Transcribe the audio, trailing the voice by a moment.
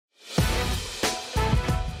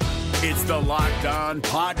It's the Locked On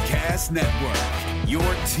Podcast Network, your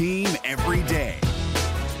team every day.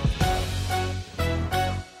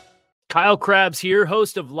 Kyle Krabs here,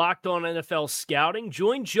 host of Locked On NFL Scouting.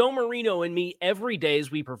 Join Joe Marino and me every day as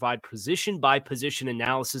we provide position-by-position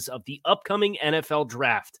analysis of the upcoming NFL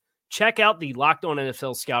Draft. Check out the Locked On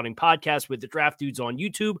NFL Scouting podcast with the Draft Dudes on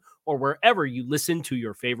YouTube or wherever you listen to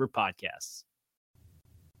your favorite podcasts.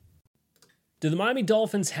 Do the Miami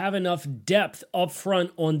Dolphins have enough depth up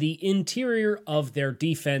front on the interior of their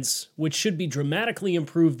defense, which should be dramatically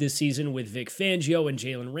improved this season with Vic Fangio and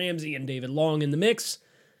Jalen Ramsey and David Long in the mix?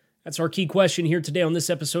 That's our key question here today on this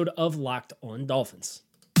episode of Locked On Dolphins.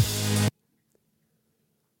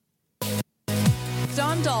 Locked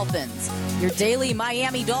On Dolphins, your daily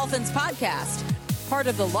Miami Dolphins podcast, part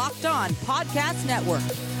of the Locked On Podcast Network,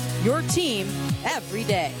 your team every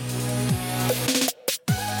day.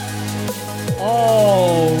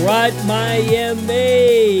 All right,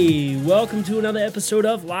 Miami. Welcome to another episode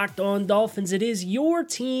of Locked On Dolphins. It is your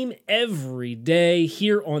team every day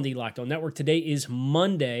here on the Locked On Network. Today is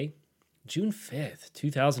Monday, June 5th,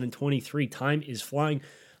 2023. Time is flying.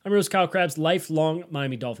 I'm your host, Kyle Krabs, lifelong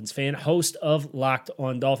Miami Dolphins fan, host of Locked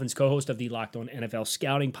On Dolphins, co-host of the Locked On NFL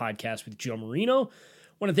Scouting podcast with Joe Marino. I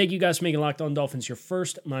want to thank you guys for making Locked On Dolphins your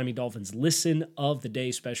first Miami Dolphins listen of the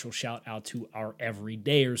day. Special shout out to our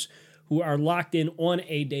everydayers who are locked in on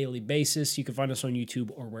a daily basis. You can find us on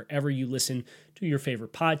YouTube or wherever you listen to your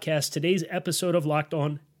favorite podcast. Today's episode of Locked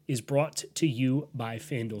On is brought to you by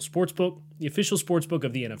FanDuel Sportsbook, the official sportsbook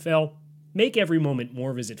of the NFL. Make every moment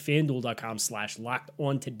more. Visit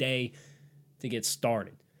FanDuel.com/LockedOn today to get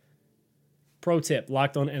started. Pro tip,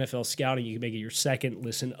 Locked On NFL Scouting. You can make it your second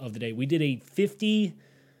listen of the day. We did a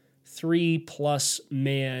 53-plus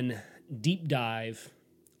man deep dive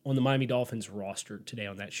on the Miami Dolphins roster today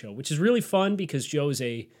on that show, which is really fun because Joe is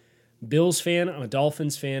a Bills fan. I'm a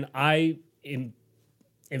Dolphins fan. I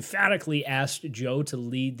emphatically asked Joe to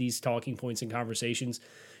lead these talking points and conversations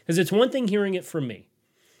because it's one thing hearing it from me,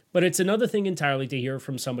 but it's another thing entirely to hear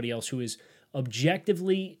from somebody else who is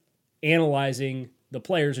objectively analyzing the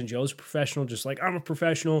players. And Joe's a professional, just like I'm a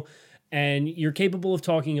professional, and you're capable of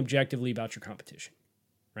talking objectively about your competition.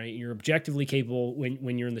 Right, you're objectively capable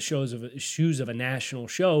when you're in the shoes of a national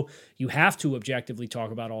show. You have to objectively talk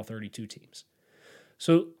about all 32 teams.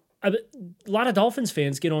 So a lot of Dolphins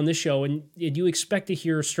fans get on this show, and you expect to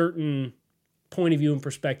hear a certain point of view and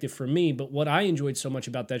perspective from me. But what I enjoyed so much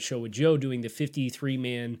about that show with Joe, doing the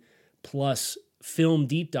 53-man plus film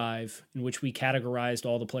deep dive, in which we categorized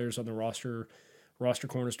all the players on the roster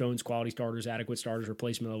cornerstones, quality starters, adequate starters,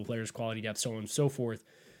 replacement level players, quality depth, so on and so forth,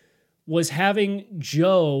 was having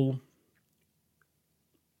Joe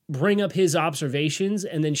bring up his observations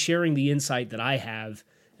and then sharing the insight that I have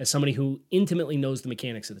as somebody who intimately knows the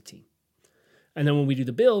mechanics of the team. And then when we do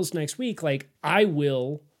the Bills next week, I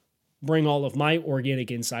will bring all of my organic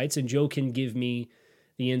insights and Joe can give me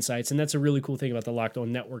the insights. And that's a really cool thing about the Locked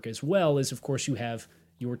On Network as well, is of course you have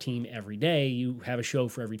your team every day. You have a show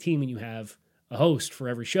for every team and you have a host for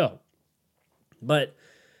every show. But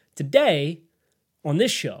today on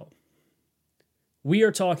this show, we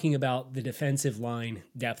are talking about the defensive line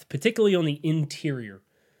depth, particularly on the interior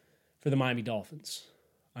for the Miami Dolphins.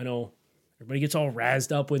 I know everybody gets all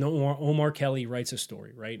razzed up when Omar Kelly writes a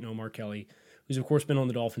story, right? And Omar Kelly, who's of course been on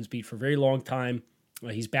the Dolphins beat for a very long time.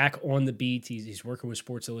 He's back on the beat. He's working with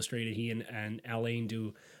Sports Illustrated. He and Alain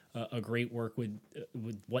do a great work with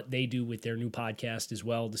what they do with their new podcast as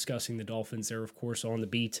well, discussing the Dolphins. They're of course on the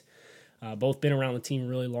beat. Both been around the team a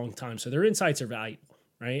really long time, so their insights are valuable.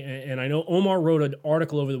 Right, and I know Omar wrote an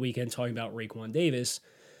article over the weekend talking about Raekwon Davis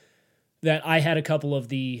that I had a couple of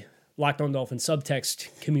the Locked On Dolphins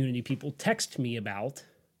subtext community people text me about,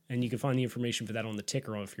 and you can find the information for that on the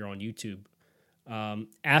ticker if you're on YouTube,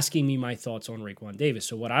 asking me my thoughts on Raekwon Davis.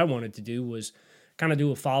 So what I wanted to do was kind of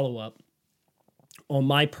do a follow-up on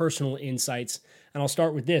my personal insights, and I'll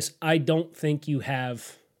start with this. I don't think you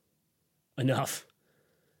have enough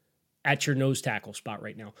at your nose tackle spot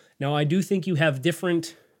right now. Now, I do think you have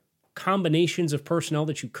different combinations of personnel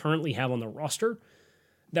that you currently have on the roster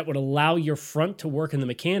that would allow your front to work in the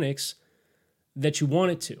mechanics that you want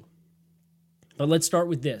it to. But let's start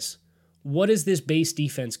with this. What is this base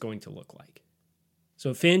defense going to look like?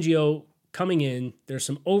 So Fangio coming in, there's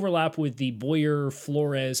some overlap with the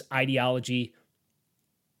Boyer-Flores ideology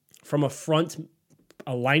from a front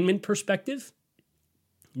alignment perspective,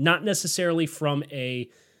 not necessarily from a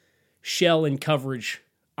shell and coverage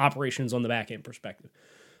operations on the back end perspective.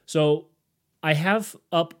 So I have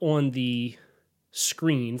up on the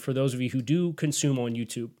screen, for those of you who do consume on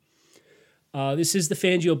YouTube, this is the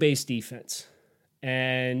Fangio base defense.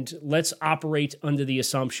 And let's operate under the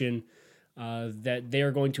assumption that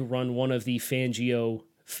they're going to run one of the Fangio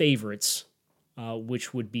favorites,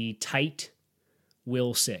 which would be tight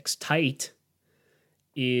will 6. Tight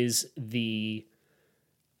is the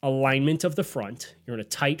alignment of the front. You're in a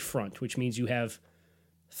tight front, which means you have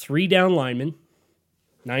 3 down linemen.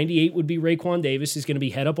 98 would be Raekwon Davis. He's going to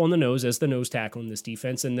be head up on the nose as the nose tackle in this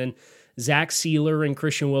defense. And then Zach Sealer and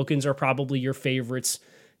Christian Wilkins are probably your favorites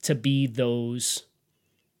to be those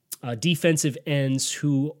defensive ends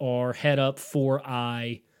who are head up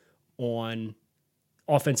 4-eye on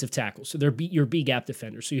offensive tackles. So they're your B-gap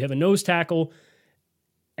defenders. So you have a nose tackle,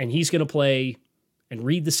 and he's going to play and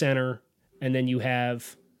read the center, and then you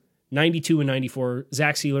have 92 and 94,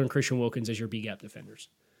 Zach Sealer and Christian Wilkins as your B-gap defenders.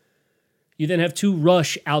 You then have 2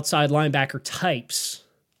 rush outside linebacker types.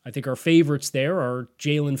 I think our favorites there are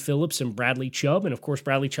Jalen Phillips and Bradley Chubb, and of course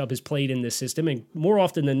Bradley Chubb has played in this system, and more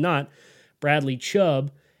often than not, Bradley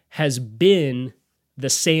Chubb has been the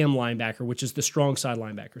Sam linebacker, which is the strong side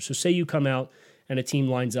linebacker. So say you come out and a team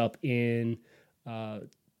lines up in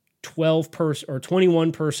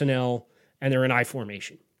 21 personnel, and they're in I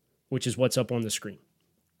formation, which is what's up on the screen.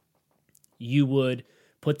 You would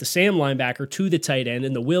put the Sam linebacker to the tight end,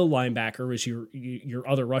 and the Will linebacker is your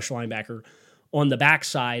other rush linebacker on the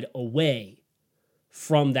backside away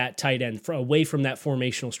from that tight end, away from that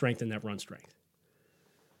formational strength and that run strength.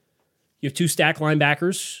 You have 2 stack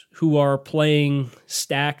linebackers who are playing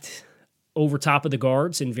stacked over top of the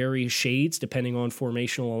guards in various shades, depending on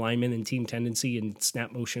formational alignment and team tendency and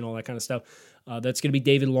snap motion, all that kind of stuff. That's going to be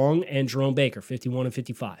David Long and Jerome Baker, 51 and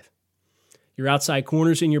 55. Your outside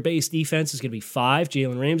corners in your base defense is going to be 5,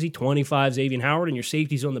 Jalen Ramsey, 25, Xavier Howard, and your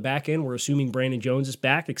safeties on the back end. We're assuming Brandon Jones is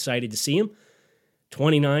back. Excited to see him.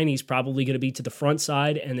 29, he's probably going to be to the front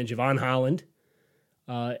side, and then Javon Holland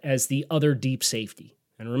as the other deep safety.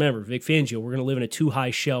 And remember, Vic Fangio, we're going to live in a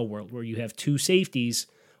 2-high shell world where you have 2 safeties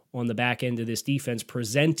on the back end of this defense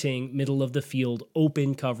presenting middle of the field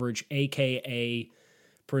open coverage, a.k.a.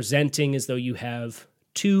 presenting as though you have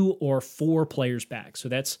 2 or 4 players back. So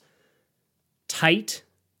that's tight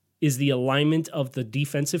is the alignment of the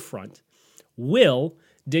defensive front. Will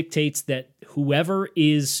dictates that whoever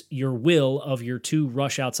is your will of your 2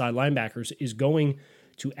 rush outside linebackers is going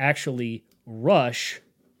to actually rush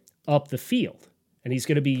up the field. And he's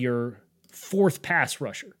going to be your 4th pass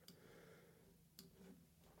rusher.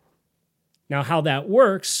 Now, how that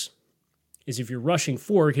works is if you're rushing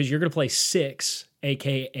 4, because you're going to play 6,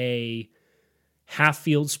 a.k.a. half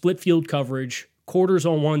field, split field coverage, quarters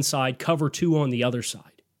on one side, cover 2 on the other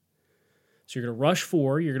side. So you're going to rush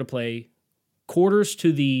 4, you're going to play quarters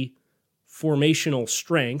to the formational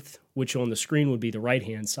strength, which on the screen would be the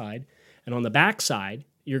right-hand side. And on the back side,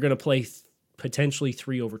 you're going to play potentially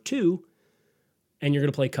 3 over 2, and you're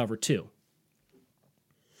going to play cover 2.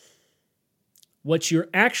 What you're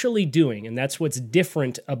actually doing, and that's what's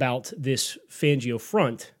different about this Fangio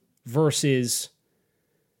front versus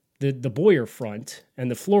the Boyer front and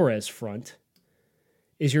the Flores front,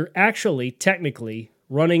 is you're actually technically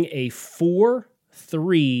running a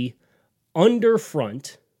 4-3 under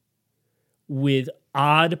front with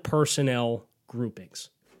odd personnel groupings.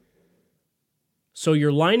 So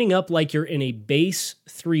you're lining up like you're in a base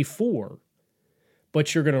 3-4,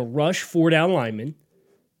 but you're going to rush 4 down linemen,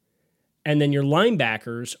 and then your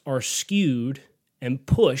linebackers are skewed and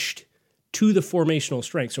pushed to the formational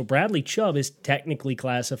strength. So Bradley Chubb is technically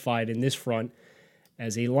classified in this front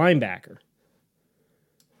as a linebacker.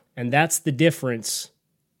 And that's the difference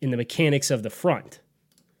in the mechanics of the front.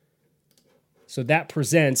 So that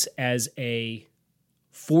presents as a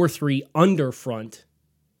 4-3 under front.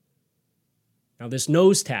 Now this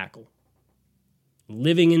nose tackle,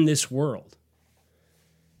 living in this world,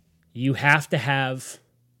 you have to have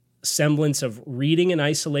semblance of reading and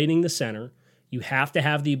isolating the center. You have to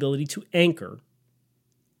have the ability to anchor.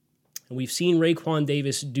 And we've seen Raekwon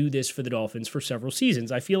Davis do this for the Dolphins for several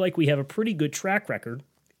seasons. I feel like we have a pretty good track record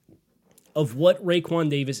of what Raekwon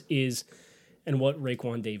Davis is and what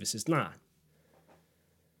Raekwon Davis is not.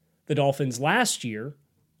 The Dolphins last year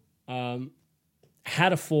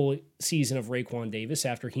had a full season of Raekwon Davis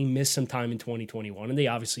after he missed some time in 2021, and they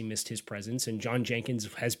obviously missed his presence, and John Jenkins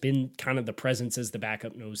has been kind of the presence as the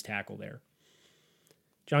backup nose tackle there.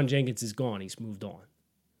 John Jenkins is gone. He's moved on.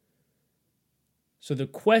 So the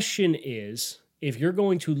question is, if you're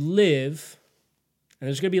going to live, and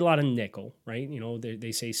there's going to be a lot of nickel, right? You know,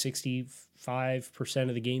 they say 65%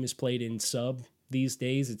 of the game is played in sub these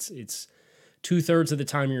days. It's 2/3 of the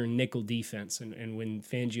time you're in nickel defense, and when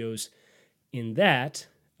Fangio's in that,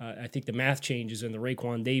 I think the math changes and the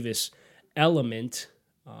Raekwon Davis element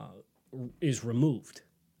is removed.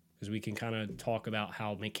 because we can kind of talk about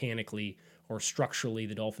how mechanically or structurally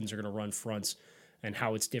the Dolphins are going to run fronts and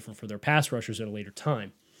how it's different for their pass rushers at a later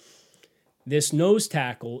time. This nose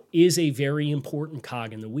tackle is a very important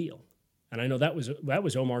cog in the wheel. And I know that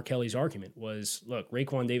was Omar Kelly's argument was, look,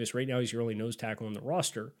 Raekwon Davis right now is your only nose tackle on the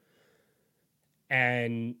roster.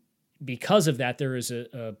 And because of that, there is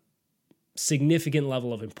a significant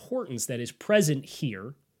level of importance that is present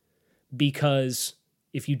here, because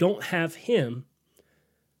if you don't have him,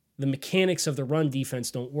 the mechanics of the run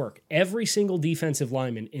defense don't work. Every single defensive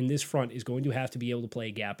lineman in this front is going to have to be able to play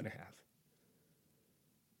a gap and a half.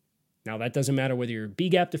 Now, that doesn't matter whether you're a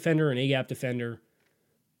B-gap defender or an A-gap defender.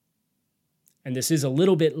 And this is a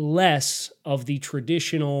little bit less of the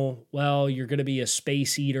traditional, well, you're going to be a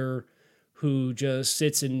space eater who just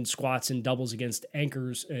sits and squats and doubles against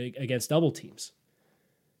anchors, against double teams.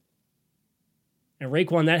 And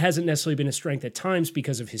Raekwon, that hasn't necessarily been a strength at times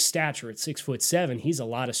because of his stature. At 6'7", he's a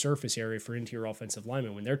lot of surface area for interior offensive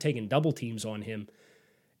linemen. When they're taking double teams on him,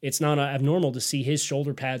 it's not abnormal to see his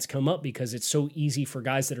shoulder pads come up because it's so easy for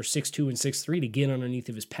guys that are 6'2" and 6'3" to get underneath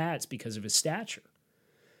of his pads because of his stature.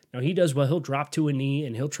 Now, he does well. He'll drop to a knee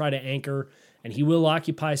and he'll try to anchor and he will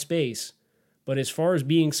occupy space. But as far as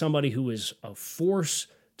being somebody who is a force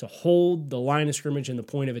to hold the line of scrimmage and the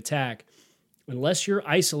point of attack, unless you're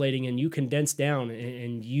isolating and you condense down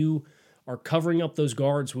and you are covering up those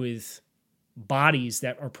guards with bodies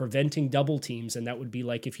that are preventing double teams, and that would be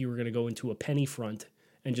like if you were going to go into a penny front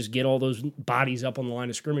and just get all those bodies up on the line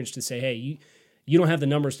of scrimmage to say, hey, you don't have the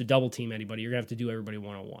numbers to double team anybody. You're going to have to do everybody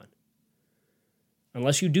one-on-one.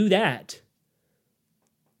 Unless you do that,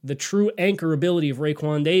 the true anchor ability of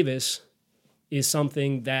Raekwon Davis is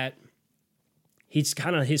something that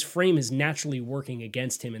his frame is naturally working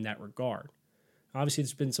against him in that regard. Obviously,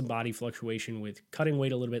 there's been some body fluctuation with cutting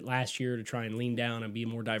weight a little bit last year to try and lean down and be a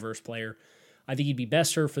more diverse player. I think he'd be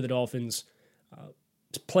best served for the Dolphins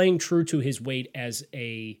playing true to his weight as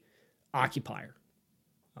a occupier.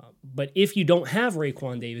 But if you don't have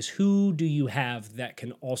Raekwon Davis, who do you have that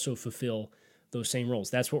can also fulfill those same roles?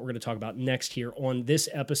 That's what we're going to talk about next here on this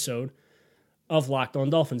episode of Locked On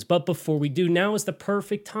Dolphins. But before we do, now is the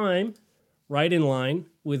perfect time, right in line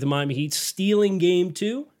with the Miami Heat stealing Game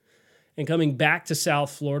 2 and coming back to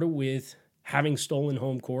South Florida with having stolen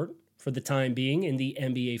home court for the time being in the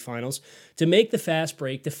NBA Finals, to make the fast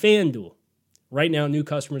break to FanDuel. Right now, new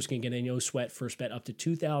customers can get a no-sweat first bet up to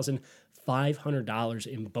 $2,500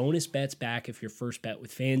 in bonus bets back if your first bet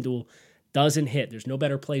with FanDuel doesn't hit. There's no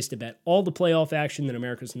better place to bet all the playoff action than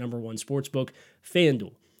America's #1 sportsbook,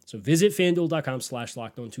 FanDuel. So visit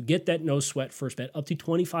FanDuel.com/lockedon to get that no-sweat first bet up to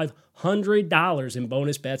 $2,500 in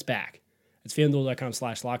bonus bets back. It's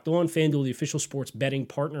FanDuel.com/lockedon. FanDuel, the official sports betting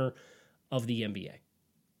partner of the NBA.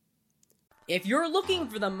 If you're looking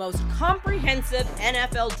for the most comprehensive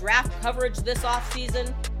NFL draft coverage this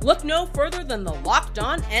offseason, look no further than the Locked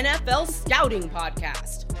On NFL Scouting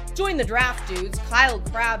Podcast. Join the draft dudes, Kyle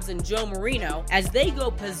Krabs and Joe Marino, as they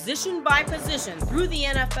go position by position through the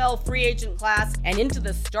NFL free agent class and into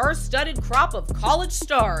the star-studded crop of college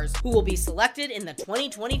stars who will be selected in the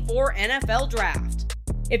 2024 NFL Draft.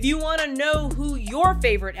 If you want to know who your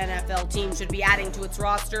favorite NFL team should be adding to its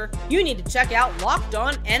roster, you need to check out Locked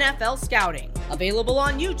On NFL Scouting, available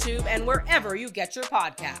on YouTube and wherever you get your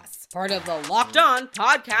podcasts. Part of the Locked On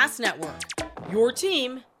Podcast Network, your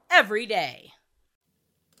team every day.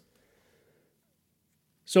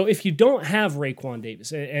 So if you don't have Raekwon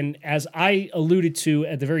Davis, and as I alluded to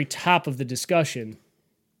at the very top of the discussion,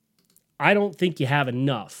 I don't think you have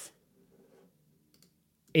enough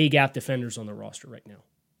A-gap defenders on the roster right now.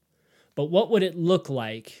 But what would it look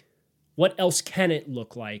like? What else can it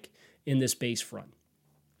look like in this base front?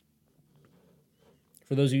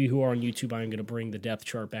 For those of you who are on YouTube, I'm going to bring the depth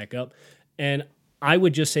chart back up. And I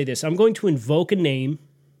would just say this. I'm going to invoke a name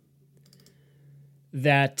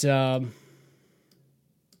that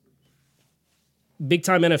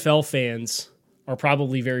big-time NFL fans are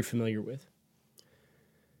probably very familiar with.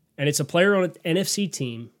 And it's a player on an NFC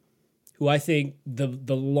team who I think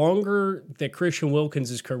the longer that Christian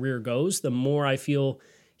Wilkins' career goes, the more I feel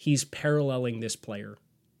he's paralleling this player.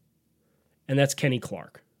 And that's Kenny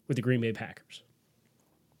Clark with the Green Bay Packers.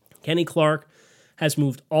 Kenny Clark has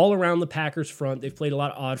moved all around the Packers front. They've played a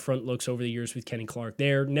lot of odd front looks over the years with Kenny Clark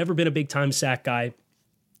there. Never been a big-time sack guy.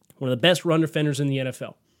 One of the best run defenders in the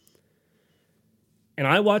NFL. And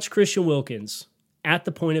I watch Christian Wilkins at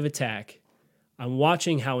the point of attack. I'm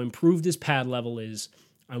watching how improved his pad level is.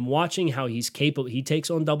 I'm watching how he's capable. He takes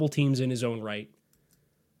on double teams in his own right.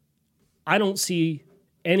 I don't see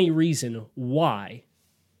any reason why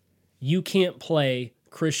you can't play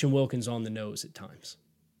Christian Wilkins on the nose at times.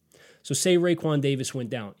 So say Raekwon Davis went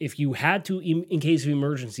down. If you had to, in case of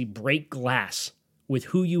emergency, break glass with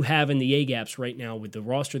who you have in the A-gaps right now with the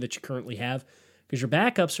roster that you currently have, because your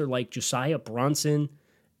backups are like Josiah Bronson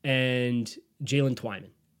and Jalen Twyman.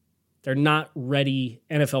 They're not ready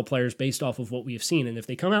NFL players based off of what we have seen. And if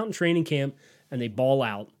they come out in training camp and they ball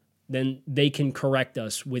out, then they can correct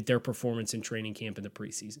us with their performance in training camp in the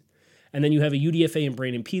preseason. And then you have a UDFA and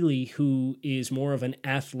Brandon Peely, who is more of an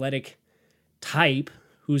athletic type,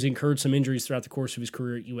 who's incurred some injuries throughout the course of his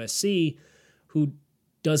career at USC, who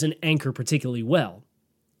doesn't anchor particularly well.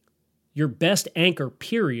 Your best anchor,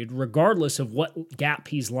 period, regardless of what gap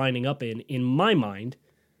he's lining up in my mind,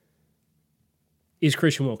 is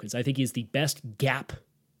Christian Wilkins. I think he's the best gap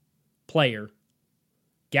player,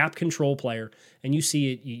 gap control player, and you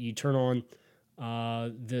see it, you turn on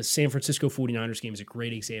the San Francisco 49ers game is a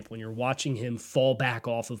great example, and you're watching him fall back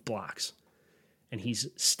off of blocks. And he's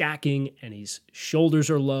stacking, and his shoulders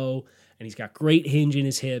are low, and he's got great hinge in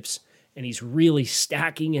his hips, and he's really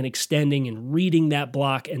stacking and extending and reading that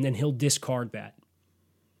block, and then he'll discard that.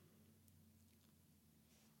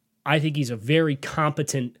 I think he's a very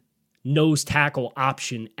competent nose tackle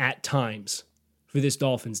option at times for this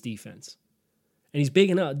Dolphins defense. And he's big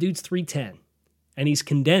enough. Dude's 310. And he's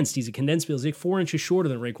condensed. He's a condensed build. He's like 4 inches shorter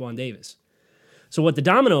than Raekwon Davis. So what the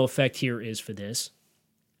domino effect here is for this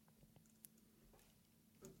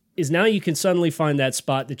is now you can suddenly find that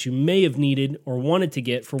spot that you may have needed or wanted to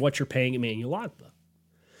get for what you're paying Emmanuel Ogbah.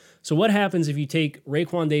 So what happens if you take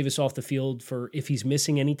Raekwon Davis off the field for if he's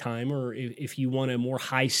missing any time, or if you want a more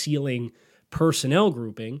high ceiling personnel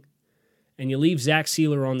grouping, and you leave Zach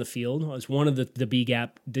Sealer on the field as one of the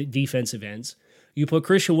B-gap defensive ends? You put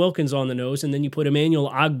Christian Wilkins on the nose, and then you put Emmanuel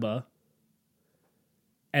Ogbah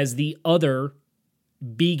as the other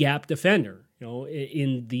B-gap defender. You know,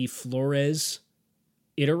 in the Flores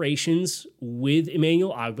iterations with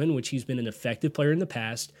Emmanuel Ogbah, in which he's been an effective player in the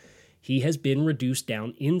past, he has been reduced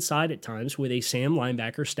down inside at times with a Sam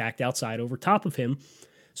linebacker stacked outside over top of him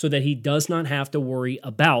so that he does not have to worry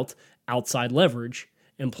about outside leverage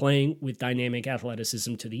and playing with dynamic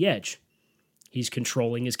athleticism to the edge. He's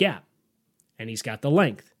controlling his gap, and he's got the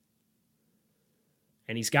length,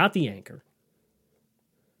 and he's got the anchor.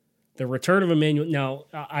 The return of Emmanuel, now,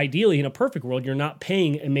 ideally, in a perfect world, you're not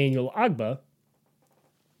paying Emmanuel Ogbah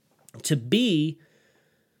to be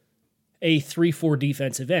a 3-4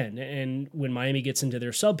 defensive end. And when Miami gets into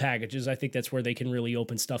their sub packages, I think that's where they can really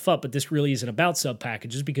open stuff up. But this really isn't about sub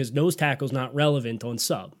packages because nose tackle's not relevant on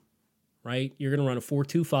sub, right? You're going to run a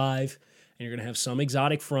 4-2-5, and you're going to have some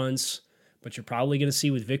exotic fronts, but you're probably going to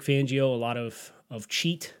see with Vic Fangio a lot of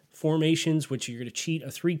cheat formations, which you're going to cheat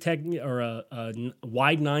a 3 technique or a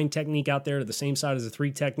wide 9 technique out there to the same side as a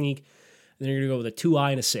 3 technique. And then you're going to go with a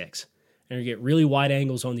 2-eye and a 6. And you get really wide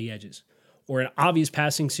angles on the edges. Or in obvious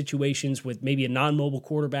passing situations with maybe a non-mobile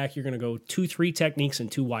quarterback, you're going to go 2-3 techniques and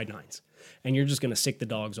 2 wide 9s. And you're just going to sick the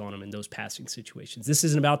dogs on them in those passing situations. This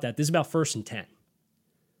isn't about that. This is about 1st and 10.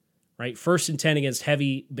 Right? 1st and 10 against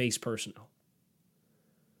heavy base personnel.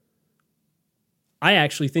 I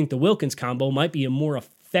actually think the Wilkins combo might be a more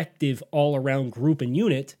effective all-around group and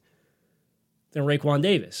unit than Raekwon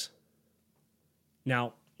Davis.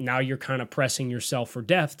 Now you're kind of pressing yourself for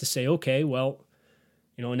depth to say, okay, well,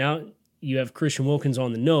 now you have Christian Wilkins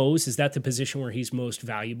on the nose. Is that the position where he's most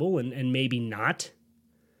valuable? And maybe not.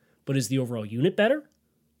 But is the overall unit better?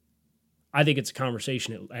 I think it's a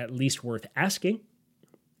conversation at least worth asking.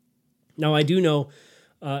 Now, I do know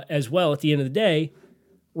as well, at the end of the day,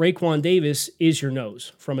 Raekwon Davis is your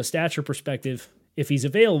nose. From a stature perspective, if he's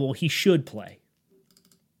available, he should play.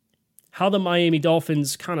 How the Miami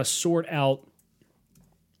Dolphins kind of sort out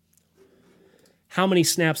how many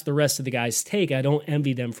snaps the rest of the guys take, I don't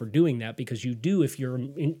envy them for doing that, because you do if you're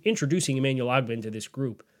introducing Emmanuel Ogbah into this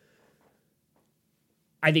group.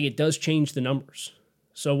 I think it does change the numbers.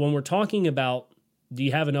 So when we're talking about do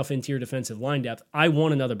you have enough interior defensive line depth, I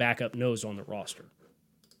want another backup nose on the roster.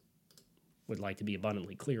 Would like to be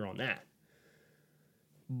abundantly clear on that.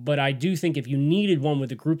 But I do think if you needed one with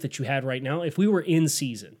the group that you had right now, if we were in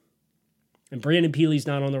season, and Brandon Peely's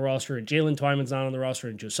not on the roster, and Jalen Twyman's not on the roster,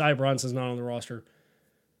 and Josiah Bronson's not on the roster,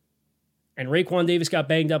 and Raekwon Davis got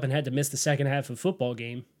banged up and had to miss the second half of the football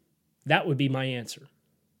game, that would be my answer.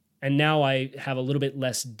 And now I have a little bit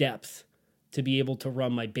less depth to be able to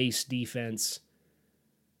run my base defense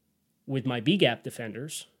with my B-gap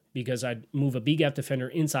defenders, because I'd move a B-gap defender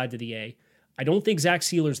inside to the A. I don't think Zach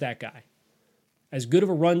Sealer's that guy. As good of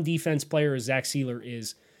a run defense player as Zach Sealer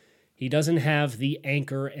is, he doesn't have the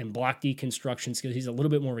anchor and block deconstruction skills. He's a little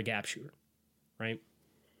bit more of a gap shooter, right?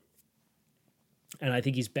 And I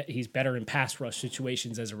think he's better in pass rush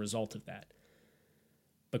situations as a result of that.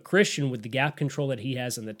 But Christian, with the gap control that he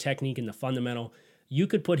has and the technique and the fundamental, you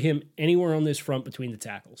could put him anywhere on this front between the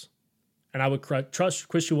tackles. And I would trust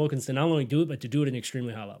Christian Wilkins to not only do it, but to do it at an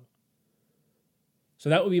extremely high level. So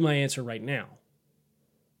that would be my answer right now.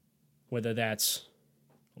 Whether that's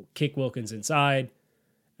kick Wilkins inside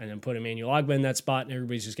and then put Emmanuel Ogbah in that spot, and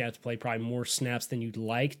everybody's just going to have to play probably more snaps than you'd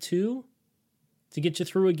like to get you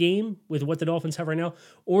through a game with what the Dolphins have right now.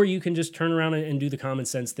 Or you can just turn around and do the common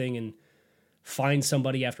sense thing and find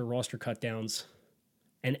somebody after roster cutdowns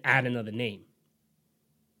and add another name.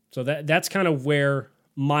 So that's kind of where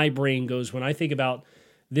my brain goes when I think about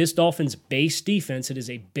this Dolphins base defense. It is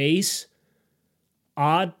a base,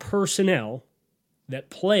 odd personnel that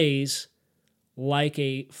plays like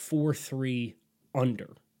a 4-3 under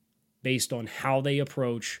based on how they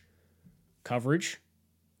approach coverage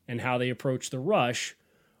and how they approach the rush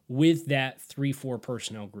with that 3-4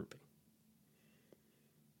 personnel grouping.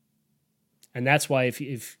 And that's why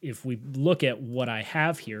if we look at what I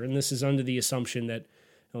have here, and this is under the assumption that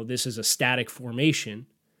this is a static formation,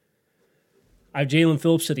 I have Jalen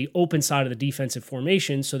Phillips to the open side of the defensive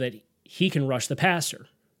formation so that he can rush the passer.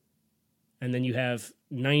 And then you have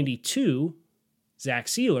 92, Zach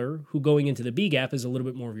Sealer, who going into the B gap is a little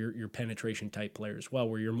bit more of your penetration type player as well,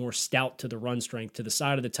 where you're more stout to the run strength, to the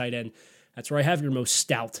side of the tight end. That's where I have your most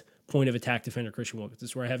stout point of attack defender, Christian Wilkins.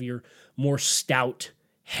 That's where I have your more stout,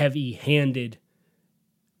 heavy-handed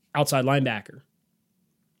outside linebacker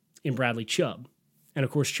in Bradley Chubb. And,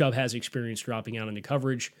 of course, Chubb has experience dropping out into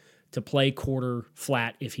coverage to play quarter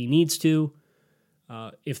flat if he needs to,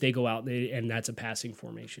 if they go out, and that's a passing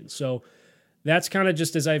formation. So that's kind of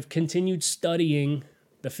just as I've continued studying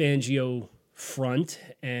the Fangio front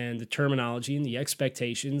and the terminology and the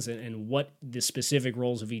expectations and what the specific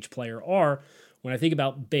roles of each player are. When I think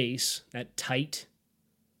about base, that tight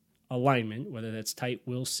alignment, whether that's tight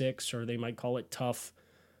will 6 or they might call it tough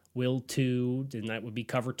will 2, then that would be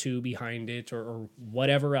cover 2 behind it or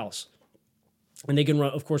whatever else. And they can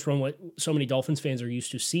run, of course, run what so many Dolphins fans are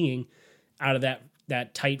used to seeing out of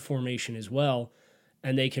that tight formation as well.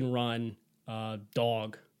 And they can run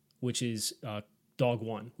dog, which is dog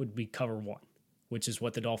 1, would be cover 1, which is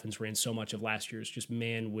what the Dolphins ran so much of last year, is just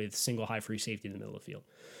man with single high free safety in the middle of the field.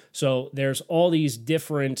 So there's all these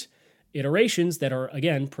different iterations that are,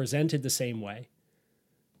 again, presented the same way.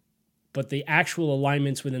 But the actual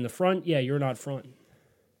alignments within the front, you're not front.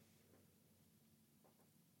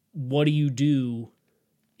 What do you do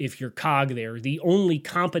if you're cog there? The only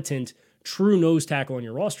competent true nose tackle on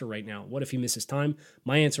your roster right now, what if he misses time?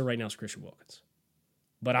 My answer right now is Christian Wilkins.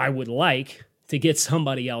 But I would like to get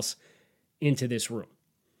somebody else into this room.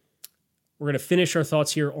 We're going to finish our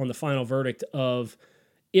thoughts here on the final verdict of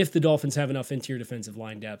if the Dolphins have enough interior defensive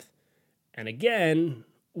line depth. And again,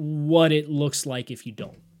 what it looks like if you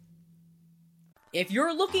don't. If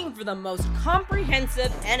you're looking for the most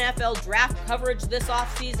comprehensive NFL draft coverage this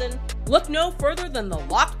offseason, look no further than the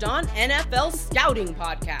Locked On NFL Scouting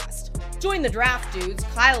Podcast. Join the draft dudes,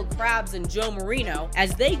 Kyle Krabs and Joe Marino,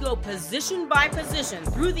 as they go position by position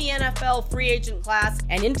through the NFL free agent class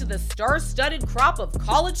and into the star-studded crop of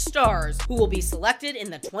college stars who will be selected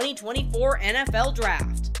in the 2024 NFL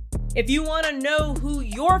Draft. If you want to know who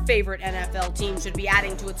your favorite NFL team should be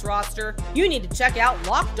adding to its roster, you need to check out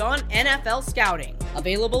Locked On NFL Scouting,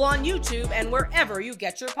 available on YouTube and wherever you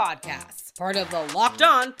get your podcasts. Part of the Locked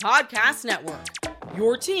On Podcast Network,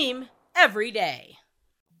 your team every day.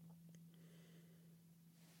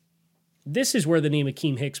 This is where the name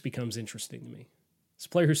Akeem Hicks becomes interesting to me. It's a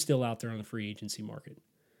player who's still out there on the free agency market.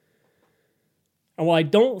 And while I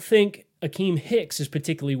don't think Akeem Hicks is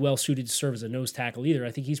particularly well suited to serve as a nose tackle either,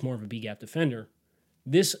 I think he's more of a B-gap defender.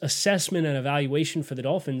 This assessment and evaluation for the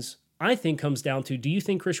Dolphins, I think, comes down to, do you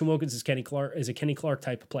think Christian Wilkins is a Kenny Clark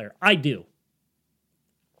type of player? I do.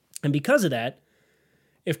 And because of that,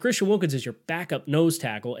 if Christian Wilkins is your backup nose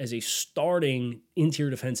tackle as a starting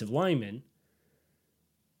interior defensive lineman,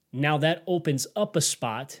 now that opens up a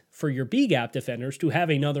spot for your B-gap defenders to have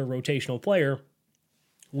another rotational player,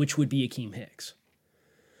 which would be Akeem Hicks.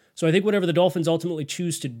 So I think whatever the Dolphins ultimately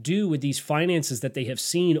choose to do with these finances that they have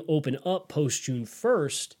seen open up post-June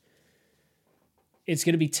 1st, it's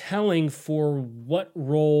going to be telling for what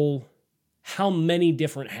role, how many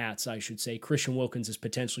different hats, I should say, Christian Wilkins is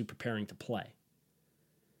potentially preparing to play.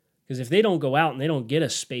 Because if they don't go out and they don't get a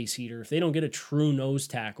space heater, if they don't get a true nose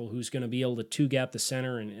tackle who's going to be able to two-gap the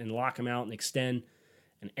center and lock him out and extend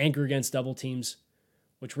and anchor against double teams,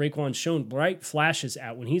 which Raekwon's shown bright flashes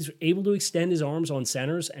at. When he's able to extend his arms on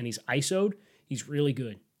centers and he's ISO'd, he's really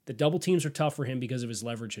good. The double teams are tough for him because of his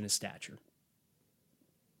leverage and his stature.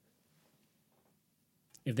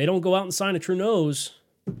 If they don't go out and sign a true nose,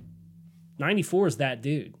 94 is that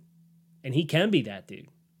dude, and he can be that dude.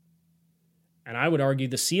 And I would argue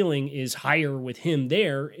the ceiling is higher with him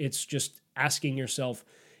there. It's just asking yourself,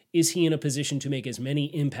 is he in a position to make as many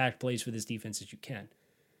impact plays for this defense as you can?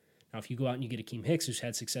 Now, if you go out and you get Akeem Hicks, who's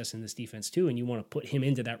had success in this defense too, and you want to put him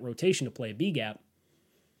into that rotation to play a B gap,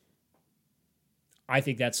 I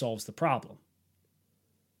think that solves the problem.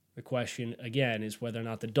 The question, again, is whether or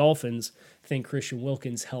not the Dolphins think Christian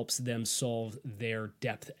Wilkins helps them solve their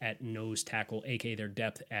depth at nose tackle, aka their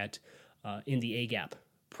depth at in the A-gap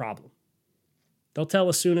problem. They'll tell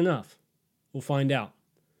us soon enough. We'll find out.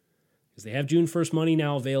 Because they have June 1st money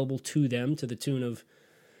now available to them to the tune of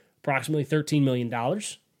approximately $13 million.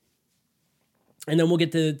 And then we'll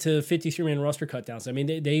get to 53-man roster cutdowns. I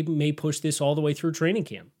mean, they may push this all the way through training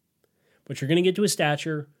camp. But you're going to get to a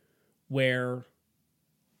stature where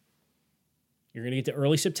you're going to get to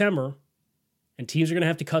early September, and teams are going to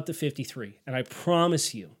have to cut to 53. And I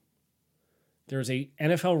promise you, there's a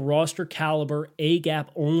NFL roster caliber,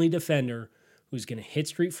 A-gap only defender who's going to hit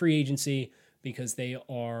street free agency because they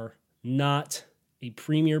are not a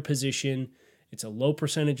premier position. It's a low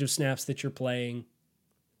percentage of snaps that you're playing.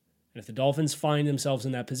 And if the Dolphins find themselves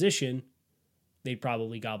in that position, they'd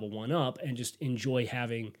probably gobble one up and just enjoy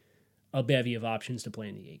having a bevy of options to play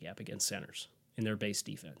in the A-gap against centers in their base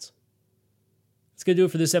defense. That's going to do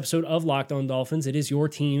it for this episode of Locked On Dolphins. It is your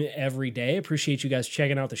team every day. Appreciate you guys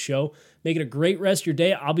checking out the show. Make it a great rest of your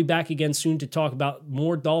day. I'll be back again soon to talk about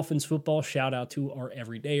more Dolphins football. Shout out to our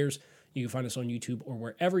everydayers. You can find us on YouTube or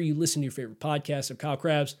wherever you listen to your favorite podcasts. I'm Kyle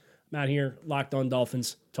Krabs. I'm out here, Locked On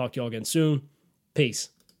Dolphins. Talk to you all again soon. Peace.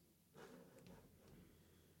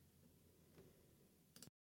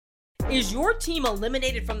 Is your team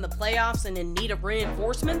eliminated from the playoffs and in need of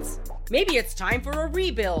reinforcements? Maybe it's time for a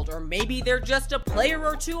rebuild, or maybe they're just a player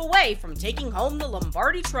or two away from taking home the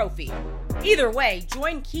Lombardi Trophy. Either way,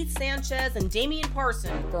 join Keith Sanchez and Damian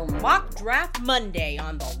Parson for Mock Draft Monday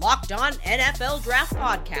on the Locked On NFL Draft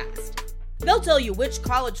Podcast. They'll tell you which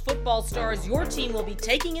college football stars your team will be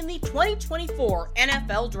taking in the 2024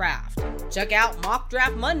 NFL Draft. Check out Mock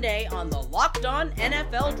Draft Monday on the Locked On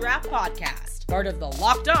NFL Draft Podcast, part of the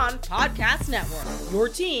Locked On Podcast Network, your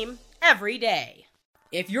team every day.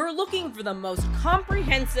 If you're looking for the most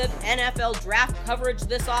comprehensive NFL draft coverage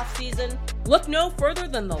this offseason, look no further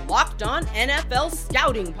than the Locked On NFL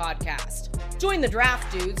Scouting Podcast. Join the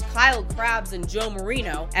draft dudes, Kyle Krabs and Joe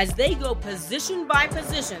Marino, as they go position by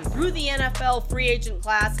position through the NFL free agent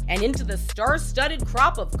class and into the star-studded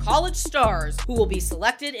crop of college stars who will be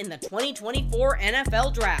selected in the 2024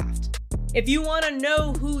 NFL Draft. If you want to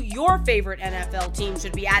know who your favorite NFL team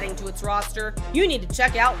should be adding to its roster, you need to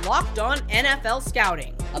check out Locked On NFL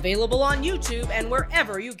Scouting, available on YouTube and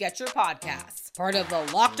wherever you get your podcasts. Part of the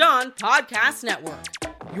Locked On Podcast Network,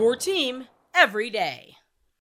 your team every day.